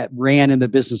column that ran in the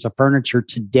Business of Furniture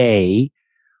today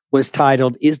was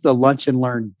titled, "Is the Lunch and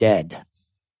Learn Dead?"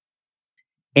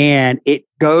 And it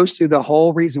goes through the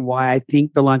whole reason why I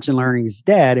think the lunch and learning is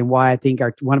dead and why I think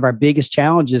one of our biggest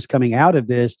challenges coming out of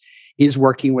this is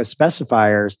working with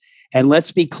specifiers. And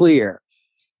let's be clear,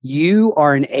 you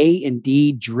are an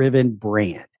A&D driven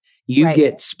brand. You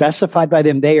get specified by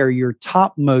them. They are your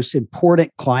top most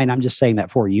important client. I'm just saying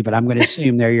that for you, but I'm going to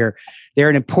assume they're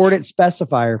an important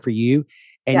specifier for you.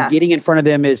 And getting in front of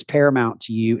them is paramount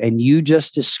to you. And you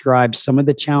just described some of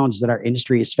the challenges that our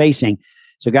industry is facing.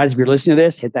 So guys, if you're listening to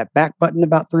this, hit that back button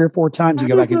about 3 or 4 times and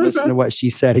go back and listen to what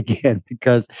she said again,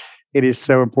 because it is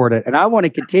so important. And I want to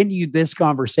continue this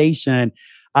conversation.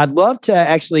 I'd love to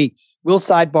actually, we'll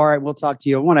sidebar and we'll talk to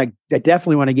you. I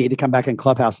definitely want to get you to come back in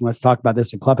Clubhouse and let's talk about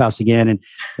this in Clubhouse again. And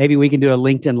maybe we can do a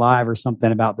LinkedIn Live or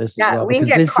something about this as well, because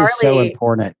this is so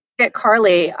important. Get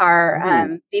Carly,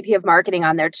 our VP of marketing,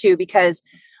 on there too, because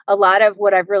a lot of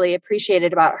what I've really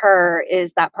appreciated about her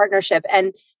is that partnership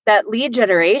and that lead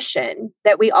generation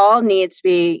that we all need to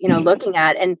be, looking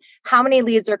at, and how many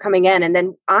leads are coming in. And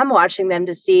then I'm watching them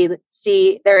to see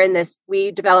they're in this,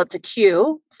 we developed a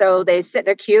queue. So they sit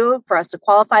in a queue for us to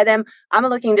qualify them. I'm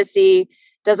looking to see,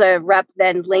 does a rep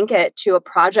then link it to a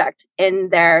project in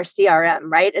their CRM,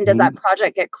 right? And does that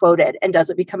project get quoted and does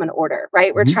it become an order,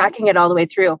 right? We're tracking it all the way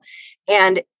through.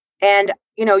 And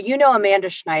Amanda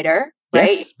Schneider,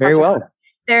 right? Yes, very well.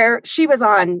 She was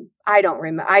on, I don't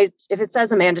remember. If it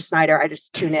says Amanda Schneider, I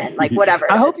just tune in, like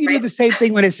whatever. I hope you do the same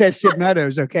thing when it says Sid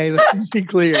Meadows. Okay, let's just be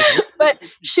clear. But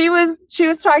she was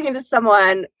talking to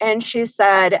someone, and she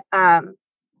said,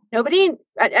 "Nobody."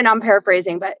 And I'm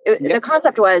paraphrasing, but the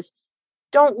concept was,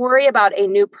 don't worry about a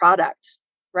new product,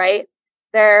 right?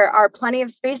 There are plenty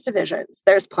of space divisions.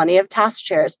 There's plenty of task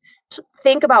chairs.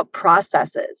 Think about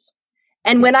processes.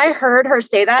 And when I heard her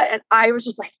say that, and I was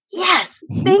just like, yes,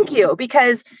 thank you,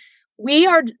 because we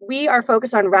are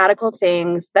focused on radical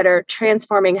things that are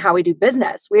transforming how we do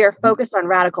business. We are focused on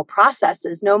radical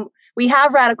processes. We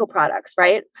have radical products,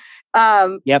 right?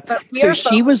 Yep. So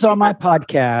she was on my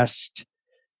podcast.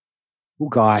 Oh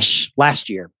gosh, last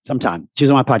year sometime. She was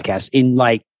on my podcast in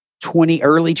like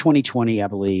early 2020, I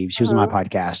believe. She was on my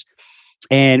podcast.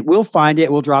 And we'll find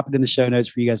it. We'll drop it in the show notes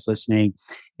for you guys listening.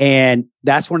 And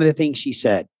that's one of the things she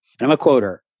said. And I'm going to quote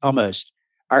her almost.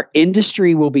 Our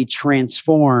industry will be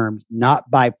transformed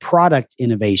not by product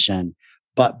innovation,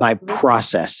 but by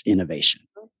process innovation.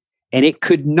 And it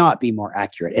could not be more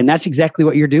accurate. And that's exactly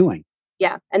what you're doing.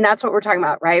 Yeah. And that's what we're talking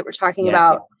about, right? We're talking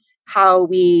about how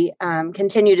we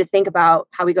continue to think about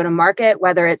how we go to market,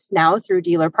 whether it's now through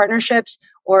dealer partnerships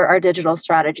or our digital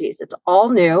strategies. It's all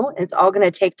new. It's all going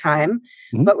to take time,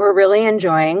 but we're really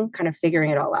enjoying kind of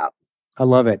figuring it all out. I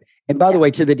love it. And by the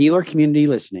way, to the dealer community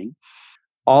listening,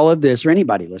 all of this, or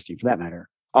anybody listening for that matter,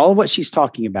 all of what she's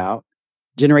talking about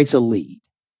generates a lead.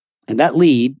 And that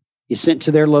lead is sent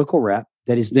to their local rep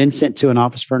that is then sent to an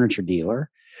office furniture dealer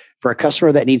for a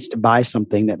customer that needs to buy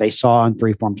something that they saw on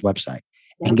 3Form's website.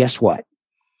 Yeah. And guess what?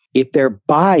 If they're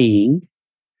buying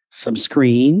some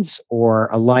screens or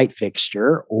a light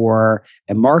fixture or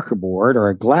a marker board or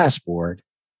a glass board,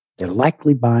 they're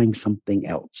likely buying something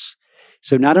else.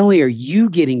 So not only are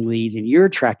you getting leads and you're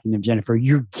tracking them, Jennifer,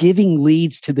 you're giving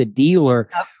leads to the dealer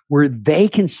where they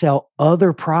can sell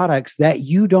other products that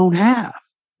you don't have.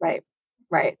 Right.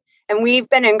 Right. And we've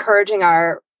been encouraging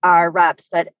our reps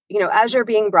that, as you're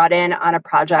being brought in on a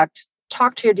project,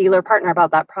 talk to your dealer partner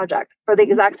about that project for the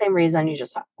exact same reason you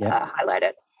just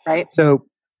highlighted. Right. So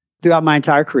throughout my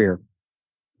entire career,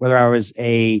 whether I was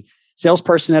a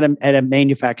salesperson at a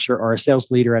manufacturer or a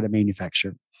sales leader at a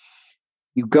manufacturer,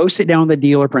 you go sit down with a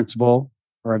dealer principal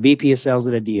or a VP of sales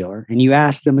at a dealer and you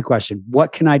ask them the question,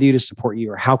 what can I do to support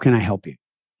you or how can I help you?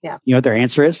 Yeah. You know what their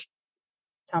answer is?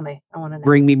 Tell me. I want to know.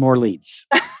 Bring me more leads.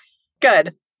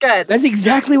 Good. That's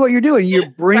exactly what you're doing. You're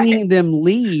bringing them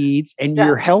leads and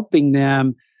you're helping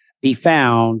them be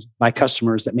found by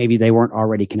customers that maybe they weren't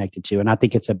already connected to. And I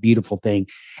think it's a beautiful thing.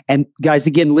 And guys,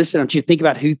 again, listen, I want you to think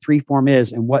about who 3Form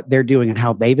is and what they're doing and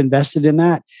how they've invested in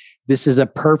that. This is a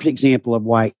perfect example of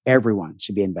why everyone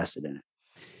should be invested in it.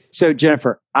 So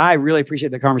Jennifer, I really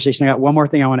appreciate the conversation. I got one more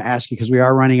thing I want to ask you because we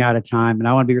are running out of time and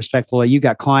I want to be respectful. You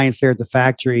got clients there at the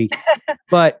factory,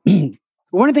 but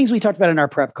one of the things we talked about in our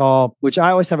prep call, which I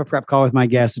always have a prep call with my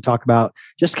guests to talk about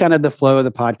just kind of the flow of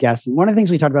the podcast. And one of the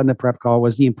things we talked about in the prep call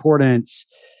was the importance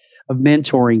of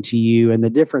mentoring to you and the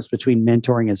difference between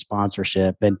mentoring and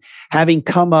sponsorship. And having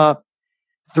come up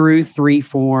through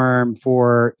 3Form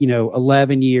for,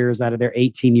 11 years out of their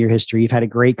 18-year history, you've had a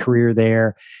great career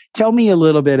there. Tell me a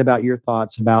little bit about your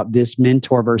thoughts about this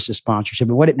mentor versus sponsorship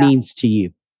and what it means to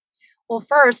you. Well,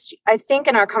 first, I think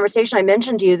in our conversation, I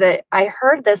mentioned to you that I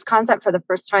heard this concept for the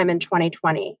first time in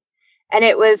 2020, and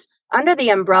it was under the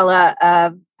umbrella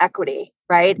of equity,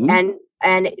 right? Mm-hmm.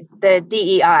 And the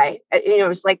DEI, it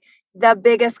was like the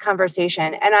biggest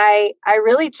conversation. And I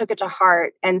really took it to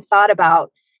heart and thought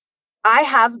about, I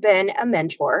have been a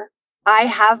mentor. I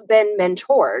have been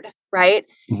mentored, right?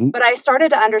 Mm-hmm. But I started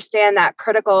to understand that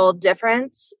critical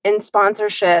difference in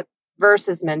sponsorship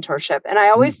versus mentorship. And I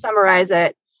always summarize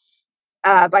it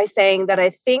by saying that I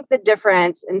think the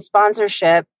difference in a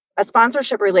sponsorship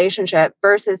relationship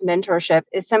versus mentorship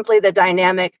is simply the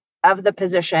dynamic of the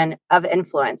position of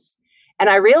influence. And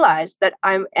I realized that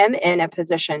I am in a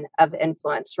position of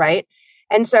influence, right?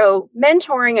 And so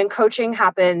mentoring and coaching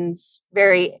happens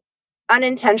very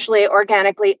unintentionally,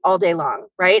 organically, all day long,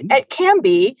 right? Mm-hmm. It can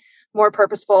be more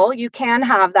purposeful. You can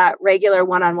have that regular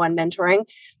one-on-one mentoring,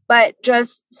 but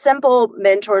just simple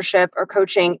mentorship or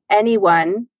coaching,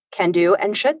 anyone can do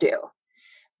and should do.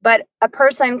 But a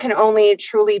person can only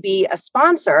truly be a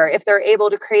sponsor if they're able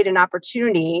to create an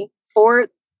opportunity for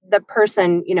the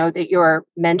person, that you're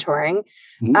mentoring.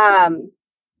 Mm-hmm.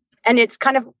 And it's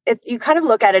you kind of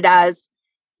look at it as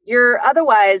you're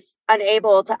otherwise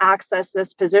unable to access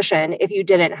this position if you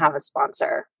didn't have a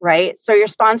sponsor, right? So your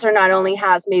sponsor not only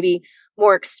has maybe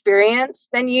more experience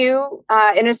than you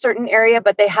in a certain area,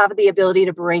 but they have the ability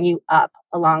to bring you up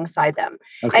alongside them.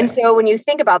 Okay. And so when you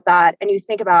think about that and you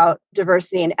think about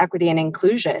diversity and equity and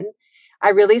inclusion, I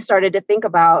really started to think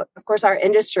about, of course, our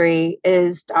industry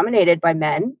is dominated by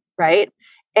men, right?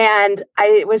 And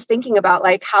I was thinking about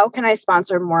how can I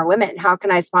sponsor more women? How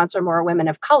can I sponsor more women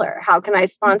of color? How can I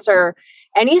sponsor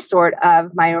any sort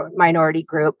of minority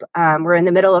group? We're in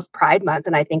the middle of Pride Month,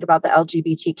 and I think about the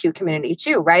LGBTQ community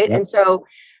too, right? Yep. And so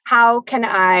how can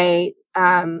I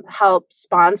help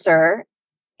sponsor?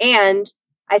 And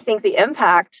I think the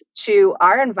impact to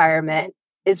our environment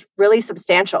is really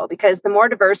substantial because the more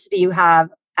diversity you have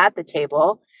at the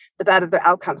table, the better the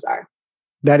outcomes are.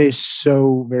 That is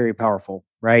so very powerful,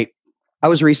 right? I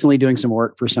was recently doing some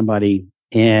work for somebody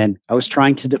and I was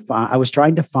trying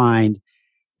to find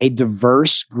a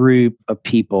diverse group of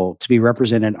people to be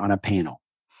represented on a panel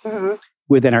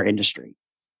within our industry.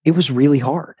 It was really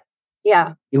hard.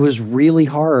 Yeah. It was really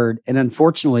hard. And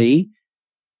unfortunately,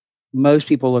 most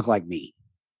people look like me,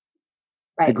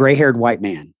 a Right. gray-haired white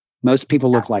man. Most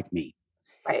people Yeah. look like me.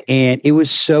 Right. And it was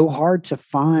so hard to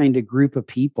find a group of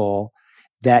people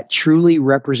that truly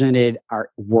represented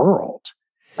our world,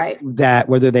 Right. that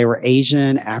whether they were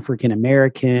Asian, African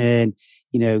American,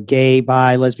 gay,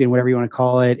 bi, lesbian, whatever you want to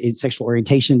call it, in sexual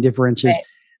orientation differences,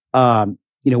 Right.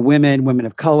 women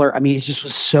of color. I mean, it just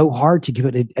was so hard to give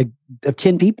it of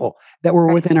 10 people that were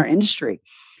Right. within our industry.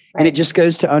 Right. And it just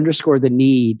goes to underscore the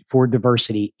need for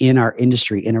diversity in our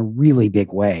industry in a really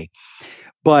big way.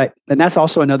 And that's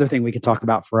also another thing we could talk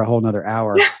about for a whole nother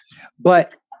hour.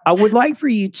 But I would like for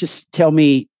you to tell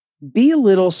me, be a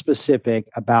little specific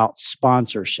about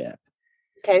sponsorship.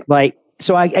 Okay.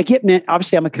 So I get,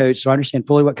 obviously I'm a coach, so I understand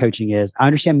fully what coaching is. I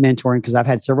understand mentoring because I've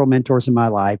had several mentors in my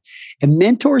life, and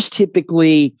mentors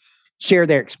typically share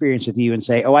their experience with you and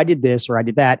say, oh, I did this or I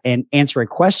did that, and answer a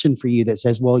question for you that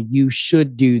says, well, you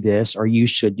should do this or you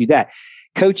should do that.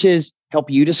 Coaches help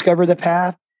you discover the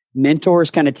path. Mentors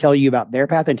kind of tell you about their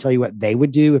path and tell you what they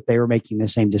would do if they were making the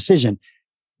same decision.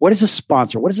 What is a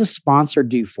sponsor? What does a sponsor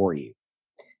do for you?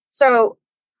 So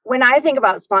when I think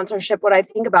about sponsorship, what I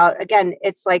think about, again,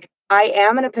 it's like I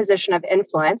am in a position of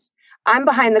influence. I'm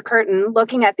behind the curtain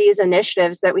looking at these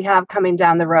initiatives that we have coming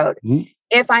down the road. Mm-hmm.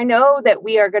 If I know that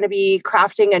we are going to be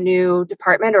crafting a new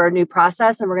department or a new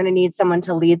process and we're going to need someone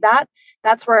to lead that,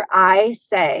 that's where I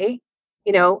say,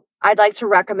 I'd like to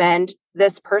recommend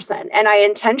this person. And I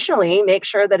intentionally make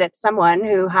sure that it's someone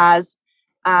who has,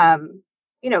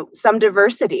 some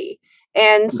diversity.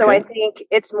 And so I think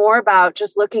it's more about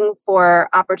just looking for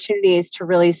opportunities to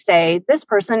really say, this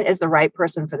person is the right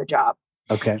person for the job.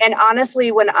 Okay. And honestly,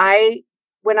 when I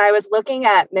was looking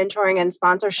at mentoring and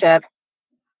sponsorship,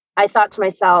 I thought to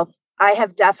myself, I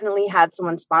have definitely had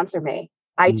someone sponsor me.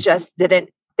 I just didn't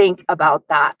think about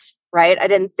that, right? I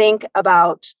didn't think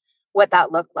about what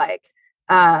that looked like.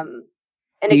 And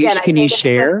can you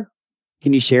share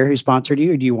who sponsored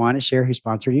you, or do you want to share who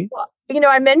sponsored you? Well,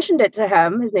 I mentioned it to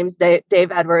him. His name's Dave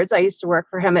Edwards. I used to work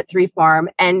for him at 3Farm,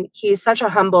 and he's such a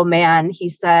humble man.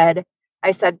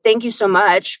 I said, thank you so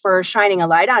much for shining a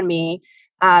light on me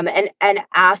and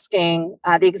asking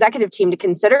the executive team to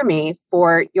consider me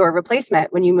for your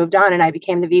replacement when you moved on and I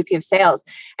became the VP of sales.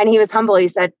 And he was humble. He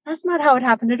said, that's not how it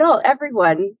happened at all.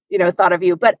 Everyone, thought of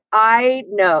you. But I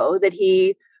know that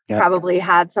he probably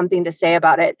had something to say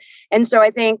about it. And so I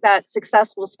think that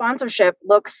successful sponsorship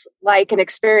looks like an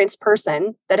experienced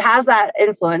person that has that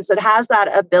influence, that has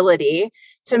that ability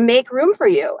to make room for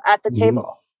you at the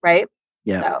table, right?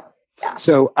 Yeah.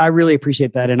 So I really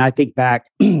appreciate that. And I think back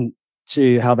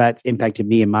to how that's impacted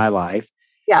me in my life.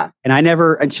 Yeah. And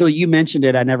until you mentioned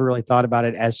it, I never really thought about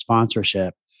it as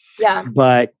sponsorship. Yeah.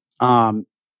 But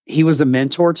he was a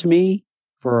mentor to me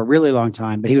for a really long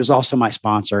time, but he was also my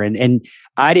sponsor. And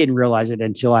I didn't realize it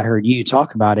until I heard you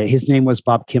talk about it. His name was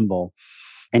Bob Kimball,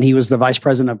 and he was the vice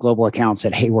president of global accounts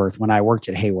at Hayworth when I worked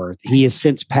at Hayworth. He has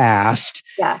since passed.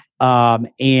 Yeah.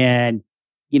 And,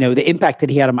 the impact that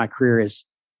he had on my career is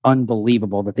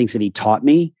unbelievable, the things that he taught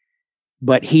me.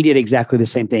 But he did exactly the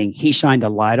same thing. He shined a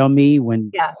light on me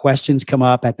when questions come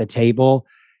up at the table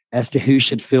as to who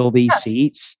should fill these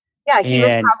seats. Yeah, he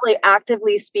was probably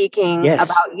actively speaking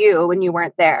about you when you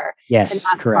weren't there. Yes,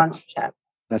 correct.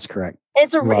 That's correct.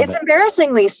 It's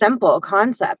embarrassingly simple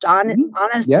concept,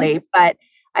 honestly. But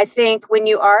I think when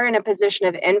you are in a position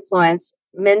of influence,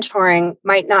 mentoring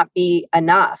might not be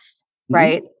enough,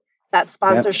 right? That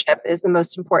sponsorship is the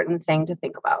most important thing to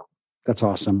think about. That's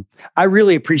awesome. I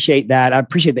really appreciate that. I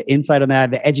appreciate the insight on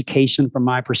that, the education from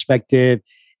my perspective.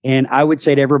 And I would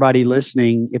say to everybody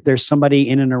listening, if there's somebody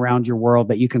in and around your world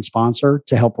that you can sponsor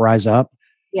to help rise up,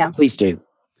 please do.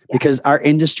 Because our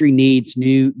industry needs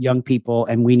new young people,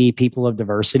 and we need people of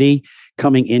diversity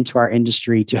coming into our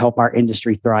industry to help our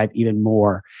industry thrive even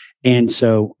more. And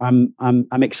so I'm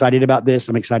excited about this.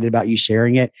 I'm excited about you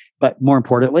sharing it. But more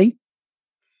importantly,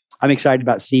 I'm excited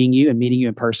about seeing you and meeting you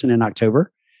in person in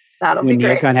October. That'll be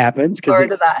great. When NeoCon happens, because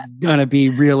it's going to be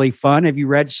really fun. Have you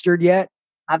registered yet?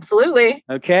 Absolutely.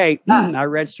 Okay. I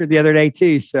registered the other day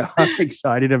too. So I'm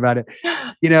excited about it.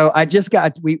 I just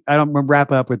got, I don't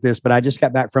wrap up with this, but I just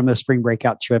got back from the spring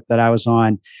breakout trip that I was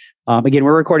on. Again,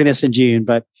 we're recording this in June,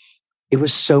 but it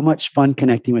was so much fun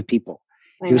connecting with people.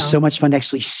 It was so much fun to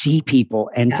actually see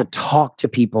people and to talk to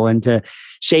people and to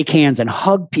shake hands and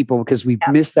hug people, because we've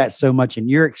missed that so much. And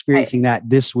you're experiencing that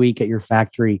this week at your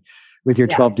factory with your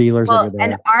 12 dealers over there.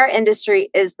 And our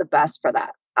industry is the best for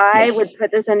that. I would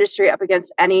put this industry up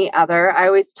against any other. I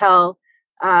always tell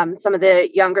some of the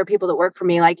younger people that work for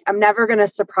me, like, I'm never going to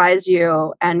surprise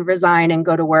you and resign and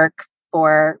go to work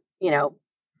for,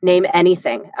 name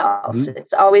anything else.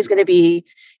 It's always going to be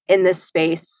in this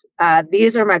space.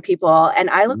 These are my people, and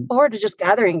I look forward to just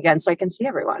gathering again so I can see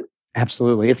everyone.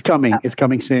 Absolutely. It's coming. It's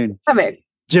coming soon. Coming.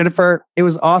 Jennifer, it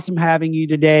was awesome having you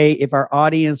today. If our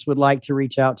audience would like to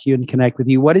reach out to you and connect with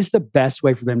you, what is the best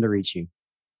way for them to reach you?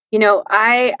 You know,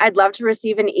 I'd love to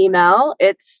receive an email.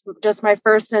 It's just my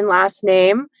first and last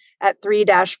name at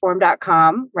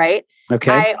 3-form.com, right?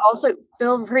 Okay. I also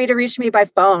feel free to reach me by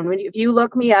phone. If you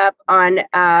look me up on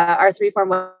our 3Form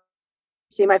website,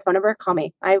 see my phone number, call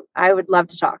me. I would love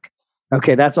to talk.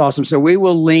 Okay, that's awesome. So we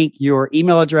will link your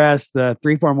email address, the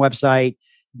 3Form website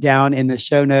down in the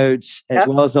show notes, as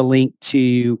well as a link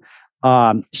to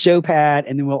Showpad.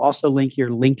 And then we'll also link your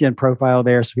LinkedIn profile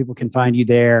there so people can find you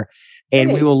there.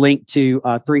 And we will link to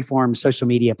 3Form social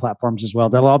media platforms as well.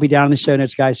 They'll all be down in the show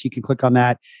notes, guys. So you can click on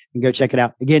that and go check it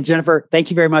out. Again, Jennifer, thank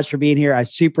you very much for being here. I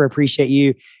super appreciate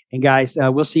you. And guys,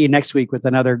 we'll see you next week with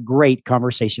another great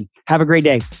conversation. Have a great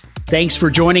day. Thanks for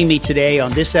joining me today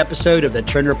on this episode of the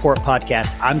Trend Report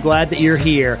Podcast. I'm glad that you're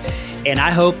here, and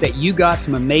I hope that you got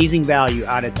some amazing value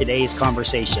out of today's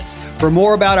conversation. For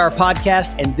more about our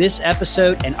podcast and this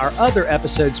episode and our other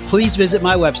episodes, please visit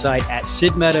my website at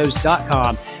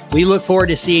sidmeadows.com. We look forward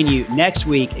to seeing you next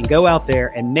week, and go out there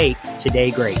and make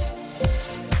today great.